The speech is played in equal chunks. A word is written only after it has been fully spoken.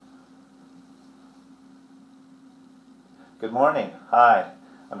Good morning. Hi,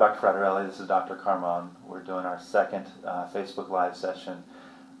 I'm Dr. Fraterelli. This is Dr. Carmon. We're doing our second Facebook Live session.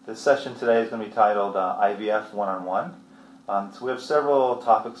 This session today is going to be titled IVF101. So we have several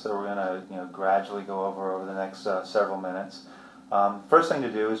topics that we're going to gradually go over the next several minutes. First thing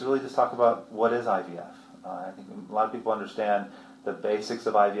to do is really just talk about what is IVF. I think a lot of people understand the basics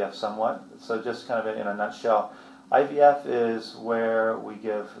of IVF somewhat. So just kind of in a nutshell, IVF is where we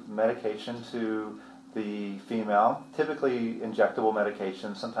give medication to the female, typically injectable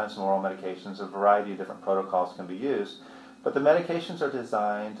medications, sometimes oral medications. A variety of different protocols can be used, but the medications are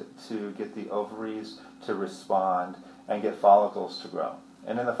designed to get the ovaries to respond and get follicles to grow.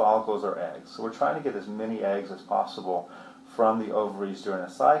 And in the follicles are eggs. So we're trying to get as many eggs as possible from the ovaries during a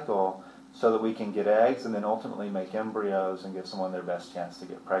cycle so that we can get eggs and then ultimately make embryos and give someone their best chance to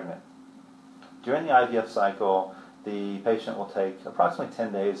get pregnant. During the IVF cycle, the patient will take approximately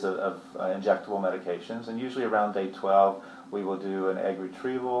 10 days of injectable medications, and usually around day 12 we will do an egg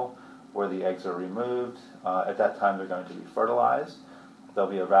retrieval where the eggs are removed. At that time they're going to be fertilized. They'll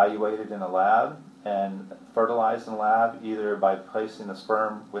be evaluated in a lab and fertilized in the lab either by placing the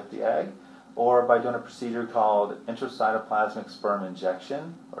sperm with the egg or by doing a procedure called intracytoplasmic sperm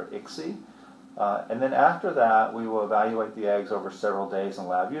injection, or ICSI. And then after that we will evaluate the eggs over several days in the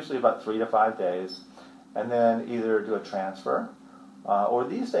lab, usually about 3 to 5 days, and then either do a transfer, or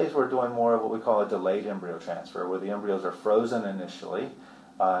these days we're doing more of what we call a delayed embryo transfer, where the embryos are frozen initially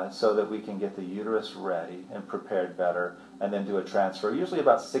so that we can get the uterus ready and prepared better, and then do a transfer, usually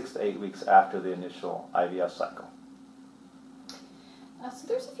about 6 to 8 weeks after the initial IVF cycle. So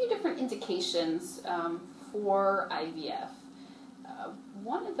there's a few different indications for IVF.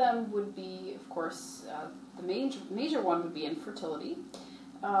 One of them would be, of course, the major one would be infertility.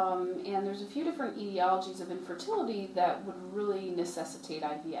 And there's a few different etiologies of infertility that would really necessitate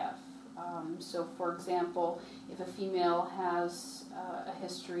IVF. So for example, if a female has a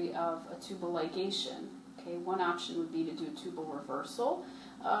history of a tubal ligation, okay, one option would be to do a tubal reversal.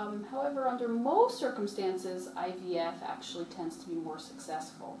 However, under most circumstances, IVF actually tends to be more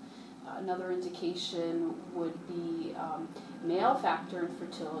successful. Another indication would be male factor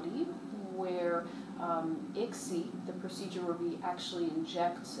infertility, where ICSI, the procedure where we actually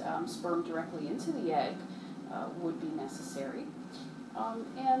inject sperm directly into the egg, would be necessary.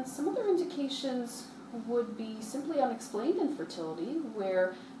 And some other indications would be simply unexplained infertility,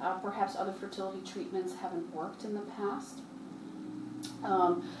 where perhaps other fertility treatments haven't worked in the past.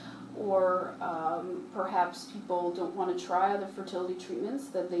 Or perhaps people don't want to try other fertility treatments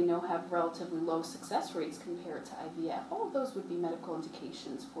that they know have relatively low success rates compared to IVF. All of those would be medical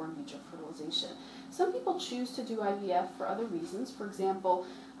indications for in vitro fertilization. Some people choose to do IVF for other reasons, for example,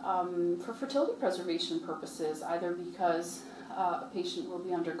 for fertility preservation purposes, either because a patient will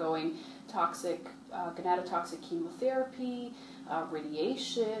be undergoing toxic, gonadotoxic chemotherapy,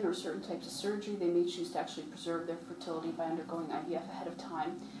 radiation, or certain types of surgery. They may choose to actually preserve their fertility by undergoing IVF ahead of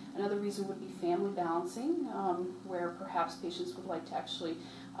time. Another reason would be family balancing, where perhaps patients would like to actually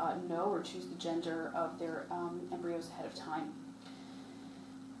know or choose the gender of their embryos ahead of time.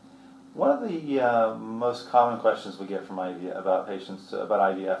 One of the most common questions we get from IVF about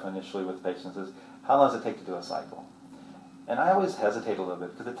IVF initially with patients is, how long does it take to do a cycle? And I always hesitate a little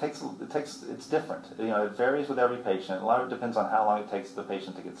bit because it's different. It varies with every patient. A lot of it depends on how long it takes the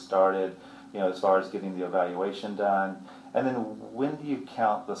patient to get started, as far as getting the evaluation done. And then when do you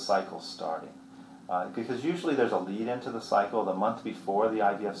count the cycle starting? Because usually there's a lead into the cycle. The month before the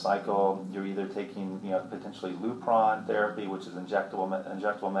IVF cycle, you're either taking potentially Lupron therapy, which is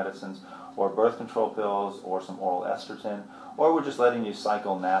injectable medicines, or birth control pills, or some oral estrogen, or we're just letting you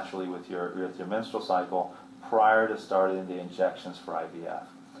cycle naturally with your menstrual cycle prior to starting the injections for IVF.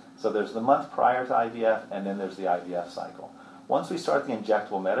 So there's the month prior to IVF, and then there's the IVF cycle. Once we start the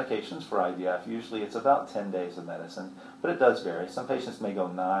injectable medications for IVF, usually it's about 10 days of medicine, but it does vary. Some patients may go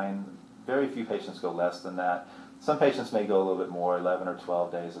 9, very few patients go less than that. Some patients may go a little bit more, 11 or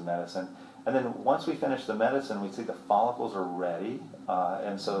 12 days of medicine. And then once we finish the medicine, we see the follicles are ready,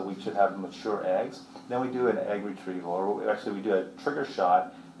 and so we should have mature eggs. Then we do an egg retrieval, or actually we do a trigger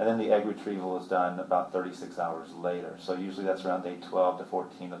shot, and then the egg retrieval is done about 36 hours later. So usually that's around day 12 to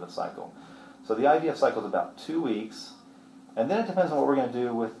 14 of the cycle. So the IVF cycle is about 2 weeks, and then it depends on what we're going to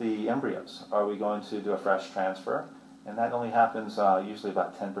do with the embryos. Are we going to do a fresh transfer? And that only happens usually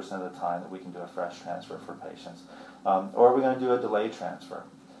about 10% of the time that we can do a fresh transfer for patients. Or are we going to do a delayed transfer?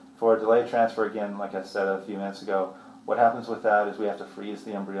 For a delayed transfer, again, like I said a few minutes ago, what happens with that is we have to freeze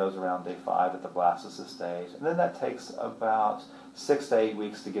the embryos around day 5 at the blastocyst stage, and then that takes about 6 to 8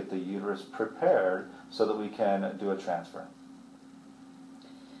 weeks to get the uterus prepared so that we can do a transfer.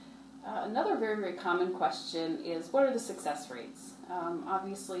 Another very, very common question is, what are the success rates?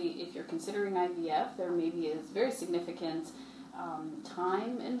 Obviously, if you're considering IVF, there maybe is very significant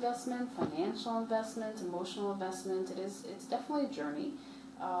time investment, financial investment, emotional investment. It's definitely a journey,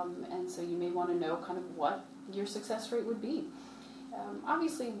 and so you may want to know kind of what your success rate would be.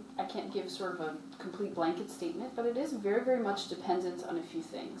 Obviously, I can't give sort of a complete blanket statement, but it is very, very much dependent on a few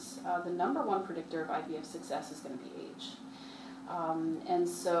things. The number one predictor of IVF success is going to be age. And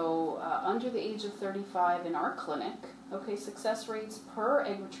so under the age of 35 in our clinic, success rates per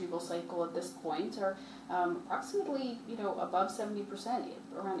egg retrieval cycle at this point are approximately, above 70%,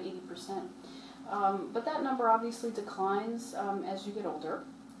 around 80%. But that number obviously declines as you get older.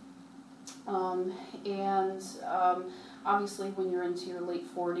 Obviously when you're into your late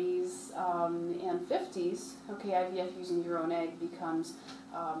 40s and 50s, IVF using your own egg becomes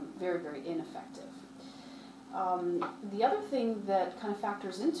very, very ineffective. The other thing that kind of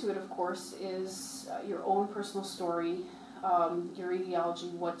factors into it, of course, is your own personal story, your etiology,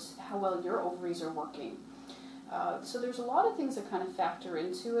 how well your ovaries are working. So there's a lot of things that kind of factor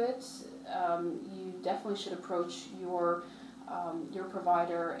into it. You definitely should approach your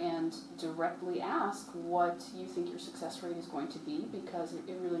provider and directly ask what you think your success rate is going to be, because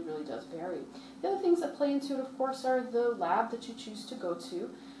it really, really does vary. The other things that play into it, of course, are the lab that you choose to go to.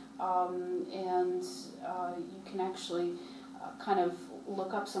 You can actually kind of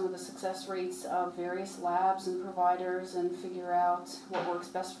look up some of the success rates of various labs and providers and figure out what works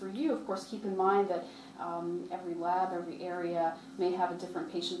best for you. Of course, keep in mind that every lab, every area may have a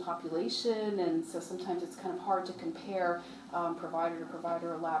different patient population, and so sometimes it's kind of hard to compare provider to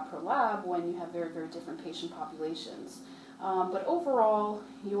provider or lab per lab when you have very, very different patient populations. But overall,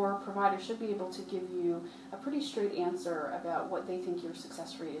 your provider should be able to give you a pretty straight answer about what they think your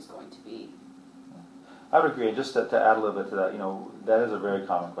success rate is going to be. I would agree. Just to add a little bit to that, that is a very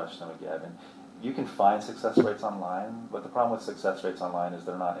common question we get. And you can find success rates online, but the problem with success rates online is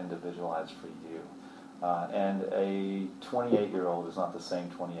they're not individualized for you. And a 28-year-old is not the same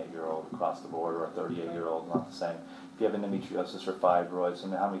 28-year-old across the board, or a 38-year-old is not the same. If you have endometriosis or fibroids,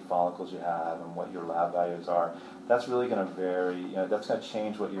 and how many follicles you have and what your lab values are, that's really going to vary. That's going to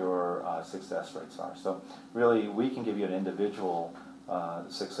change what your success rates are. So really, we can give you an individual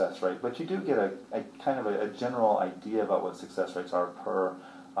success rate, but you do get a kind of a general idea about what success rates are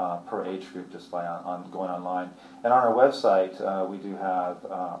per age group just by going online. And on our website, we do have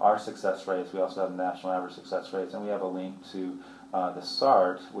our success rates. We also have national average success rates, and we have a link to the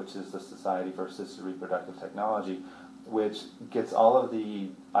SART, which is the Society for Assisted Reproductive Technology, which gets all of the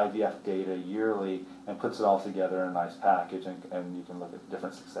IVF data yearly and puts it all together in a nice package, and you can look at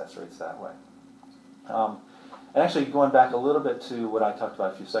different success rates that way. And actually, going back a little bit to what I talked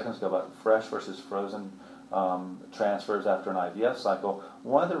about a few seconds ago about fresh versus frozen transfers after an IVF cycle,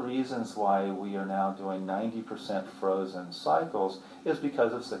 one of the reasons why we are now doing 90% frozen cycles is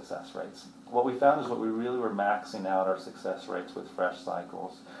because of success rates. What we found is we really were maxing out our success rates with fresh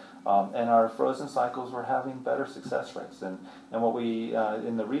cycles. And our frozen cycles were having better success rates. And what we,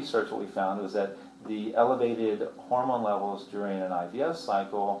 in the research, what we found was that the elevated hormone levels during an IVF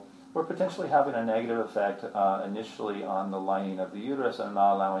cycle were potentially having a negative effect initially on the lining of the uterus and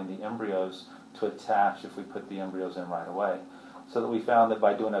not allowing the embryos to attach if we put the embryos in right away. So that we found that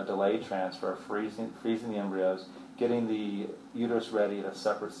by doing a delayed transfer, freezing the embryos, getting the uterus ready at a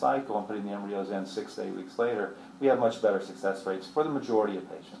separate cycle and putting the embryos in 6 to 8 weeks later, we have much better success rates for the majority of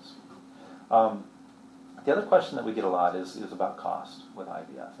patients. The other question that we get a lot is about cost with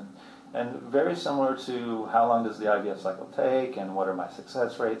IVF. And very similar to how long does the IVF cycle take and what are my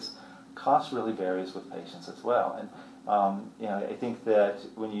success rates, cost really varies with patients as well. And I think that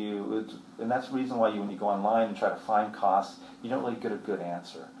and that's the reason why when you go online and try to find costs, you don't really get a good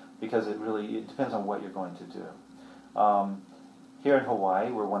answer, because it depends on what you're going to do. Here in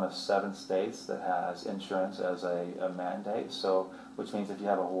Hawaii, we're one of 7 states that has insurance as a mandate, which means if you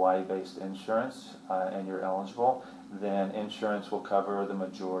have a Hawaii-based insurance and you're eligible, then insurance will cover the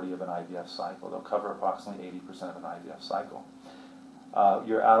majority of an IVF cycle. They'll cover approximately 80% of an IVF cycle.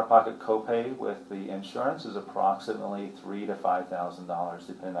 Your out-of-pocket copay with the insurance is approximately $3,000 to $5,000,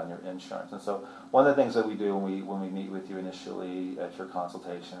 depending on your insurance. And so one of the things that we do when we meet with you initially at your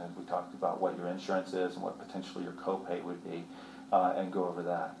consultation is we talk about what your insurance is and what potentially your copay would be, and go over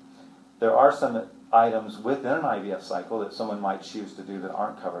that. There are some items within an IVF cycle that someone might choose to do that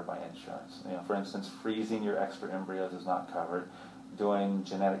aren't covered by insurance. For instance, freezing your extra embryos is not covered. Doing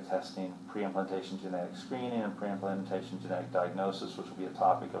genetic testing, pre-implantation genetic screening, and pre-implantation genetic diagnosis, which will be a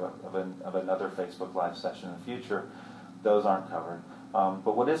topic of another Facebook Live session in the future, those aren't covered.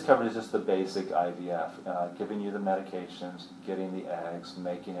 But what is covered is just the basic IVF, giving you the medications, getting the eggs,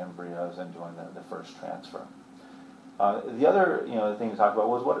 making embryos, and doing the first transfer. The other thing to talk about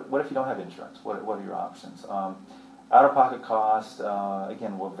was what if you don't have insurance? What are your options? Out-of-pocket cost,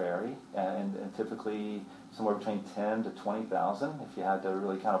 again, will vary, and typically somewhere between $10,000 to $20,000 if you had to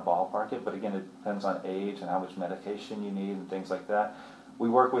really kind of ballpark it. But again, it depends on age and how much medication you need and things like that. We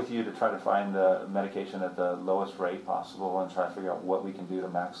work with you to try to find the medication at the lowest rate possible and try to figure out what we can do to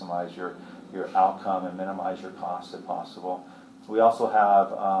maximize your outcome and minimize your costs if possible. We also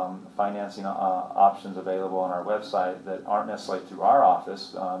have financing options available on our website that aren't necessarily through our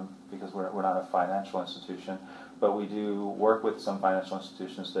office because we're not a financial institution, but we do work with some financial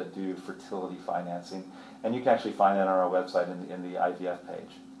institutions that do fertility financing, and you can actually find that on our website in the IVF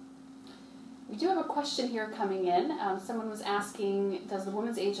page. We do have a question here coming in. Someone was asking, does the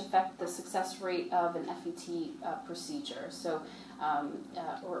woman's age affect the success rate of an FET procedure,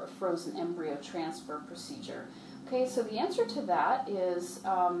 or a frozen embryo transfer procedure? Okay, so the answer to that is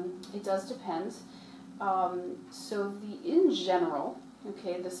it does depend. In general,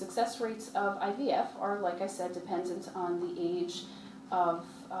 okay, the success rates of IVF are, like I said, dependent on the age of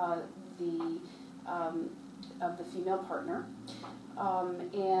the female partner.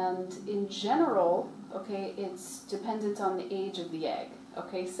 And in general, okay, it's dependent on the age of the egg.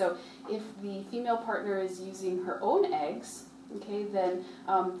 Okay, so if the female partner is using her own eggs, okay, then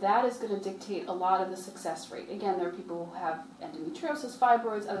that is going to dictate a lot of the success rate. Again, there are people who have endometriosis,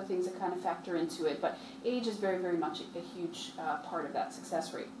 fibroids, other things that kind of factor into it, but age is very, very much a huge part of that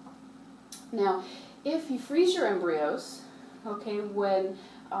success rate. Now, if you freeze your embryos, okay, when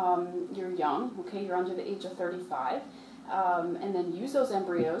you're young, okay, you're under the age of 35, and then use those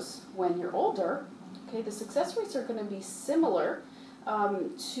embryos when you're older, okay, the success rates are going to be similar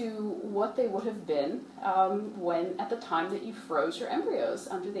to what they would have been when at the time that you froze your embryos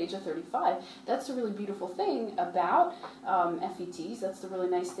under the age of 35. That's the really beautiful thing about FETs. That's the really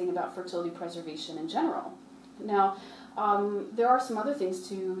nice thing about fertility preservation in general. Now, there are some other things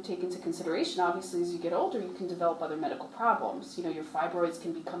to take into consideration. Obviously, as you get older, you can develop other medical problems. You know, your fibroids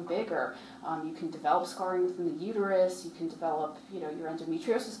can become bigger. You can develop scarring within the uterus. You can develop, your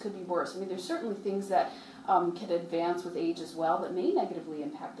endometriosis could be worse. I mean, there's certainly things that can advance with age as well that may negatively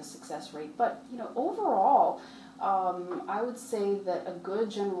impact the success rate. But, overall, I would say that a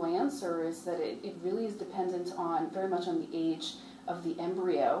good general answer is that it really is dependent very much on the age of the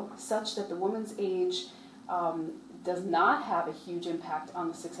embryo, such that the woman's age does not have a huge impact on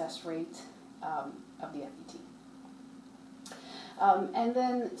the success rate of the FET.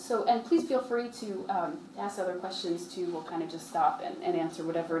 And please feel free to ask other questions too. We'll kind of just stop and answer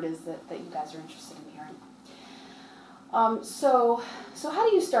whatever it is that you guys are interested in hearing. So how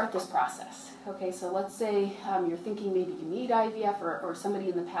do you start this process? Okay, so let's say you're thinking maybe you need IVF, or somebody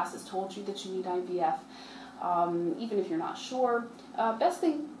in the past has told you that you need IVF. Even if you're not sure, best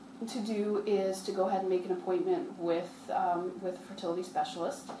thing to do is to go ahead and make an appointment with a fertility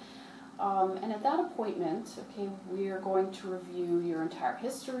specialist. And at that appointment, okay, we're going to review your entire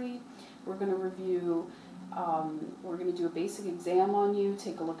history. We're going to review, we're going to do a basic exam on you,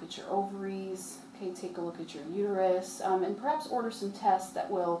 take a look at your ovaries, okay, take a look at your uterus, and perhaps order some tests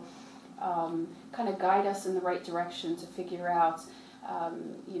that will kind of guide us in the right direction to figure out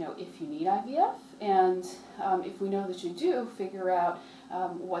if you need IVF, and if we know that you do, figure out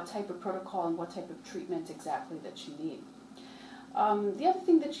what type of protocol and what type of treatment exactly that you need. The other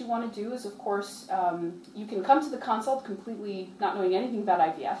thing that you want to do is, of course, you can come to the consult completely not knowing anything about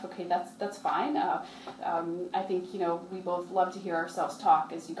IVF. Okay, that's fine. I think we both love to hear ourselves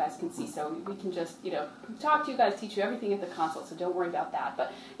talk, as you guys can see. So we can just talk to you guys, teach you everything at the consult. So don't worry about that.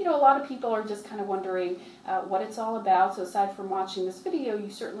 But a lot of people are just kind of wondering what it's all about. So aside from watching this video, you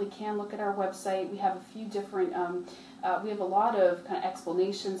certainly can look at our website. We have a few different. We have a lot of kind of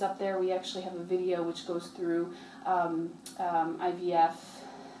explanations up there. We actually have a video which goes through IVF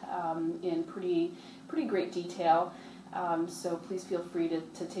in pretty great detail. So please feel free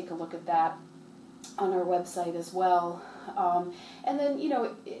to take a look at that on our website as well. And then,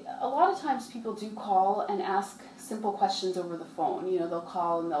 a lot of times people do call and ask simple questions over the phone. They'll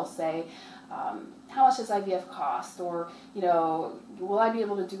call and they'll say, how much does IVF cost? Or, will I be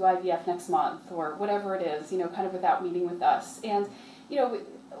able to do IVF next month? Or whatever it is, kind of without meeting with us. And,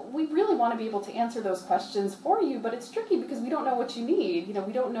 we really want to be able to answer those questions for you, but it's tricky because we don't know what you need. We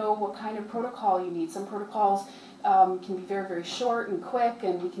don't know what kind of protocol you need. Some protocols can be very, very short and quick,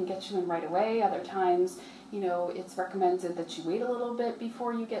 and we can get you in right away. Other times, it's recommended that you wait a little bit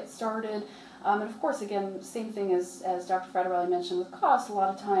before you get started. And of course, again, same thing as Dr. Fraterelli mentioned with cost. A lot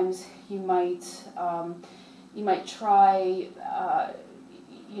of times you might You might try,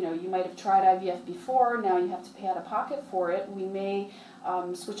 you might have tried IVF before, now you have to pay out of pocket for it. We may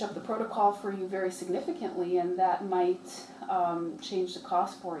switch up the protocol for you very significantly, and that might change the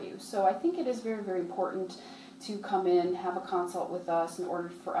cost for you. So I think it is very, very important to come in, have a consult with us in order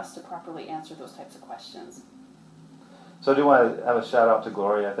for us to properly answer those types of questions. So I do want to have a shout out to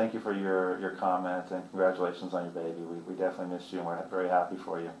Gloria. Thank you for your comment, and congratulations on your baby. We definitely missed you, and we're very happy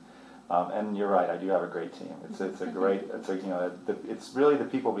for you. And you're right, I do have a great team. It's really the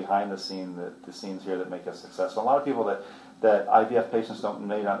people behind the scenes here that make us successful. A lot of people that IVF patients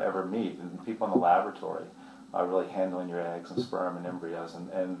may not ever meet, and people in the laboratory are really handling your eggs and sperm and embryos,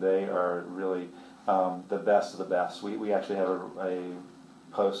 and they are really the best of the best. We actually have a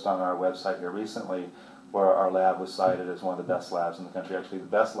post on our website here recently where our lab was cited as one of the best labs in the country, actually the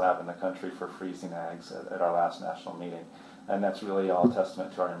best lab in the country for freezing eggs at our last national meeting. And that's really all a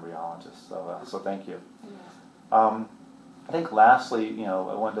testament to our embryologists. So thank you. I think lastly,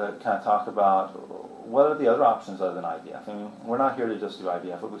 I wanted to kind of talk about what are the other options other than IVF. I mean, we're not here to just do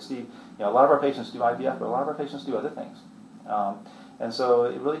IVF, but we see, a lot of our patients do IVF, but a lot of our patients do other things. And so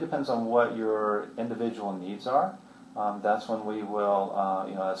it really depends on what your individual needs are. That's when we will,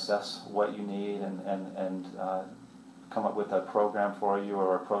 assess what you need and come up with a program for you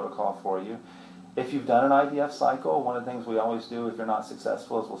or a protocol for you. If you've done an IVF cycle, one of the things we always do if you're not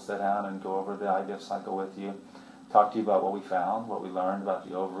successful is we'll sit down and go over the IVF cycle with you, talk to you about what we found, what we learned about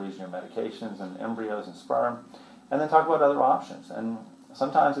the ovaries and your medications and embryos and sperm, and then talk about other options. And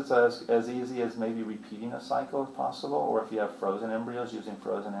sometimes it's as easy as maybe repeating a cycle if possible, or if you have frozen embryos, using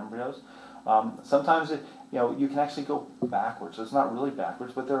frozen embryos. Sometimes you can actually go backwards. It's not really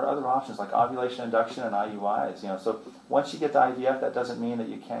backwards, but there are other options like ovulation induction and IUIs. So once you get to IVF, that doesn't mean that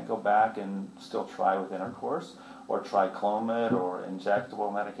you can't go back and still try with intercourse or try Clomid or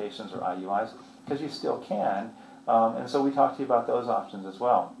injectable medications or IUIs, because you still can. And so we talk to you about those options as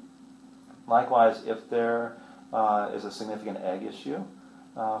well. Likewise, if there is a significant egg issue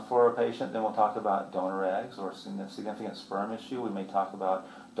for a patient, then we'll talk about donor eggs, or a significant sperm issue. We may talk about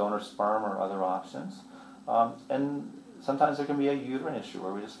donor sperm or other options. And sometimes there can be a uterine issue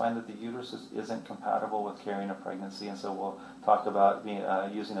where we just find that the uterus isn't compatible with carrying a pregnancy, and so we'll talk about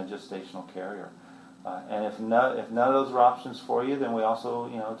using a gestational carrier. And if none of those are options for you, then we also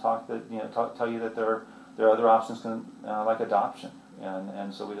tell you that there are other options like adoption,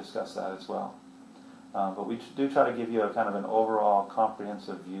 and so we discuss that as well. But we do try to give you a kind of an overall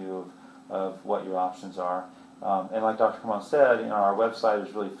comprehensive view of what your options are. And like Dr. Carmon said, our website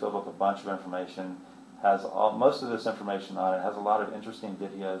is really filled with a bunch of information, has most of this information on it, has a lot of interesting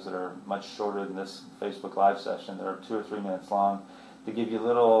videos that are much shorter than this Facebook Live session, that are 2 or 3 minutes long, to give you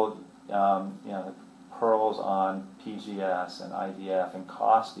little pearls on PGS and IVF and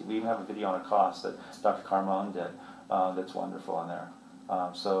cost. We even have a video on a cost that Dr. Carmon did that's wonderful on there.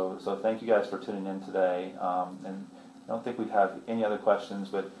 So thank you guys for tuning in today. And I don't think we have any other questions,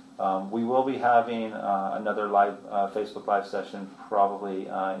 but we will be having another live Facebook Live session probably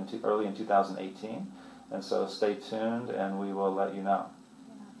early in 2018. And so stay tuned, and we will let you know.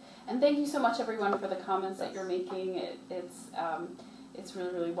 Yeah. And thank you so much, everyone, for the comments that you're making. It's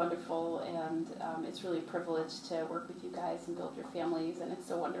really, really wonderful, and it's really a privilege to work with you guys and build your families, and it's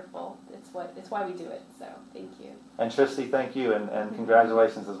so wonderful. It's why we do it, so thank you. And Tristy, thank you, and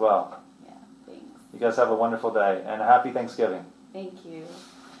congratulations as well. Yeah, thanks. You guys have a wonderful day, and a happy Thanksgiving. Thank you.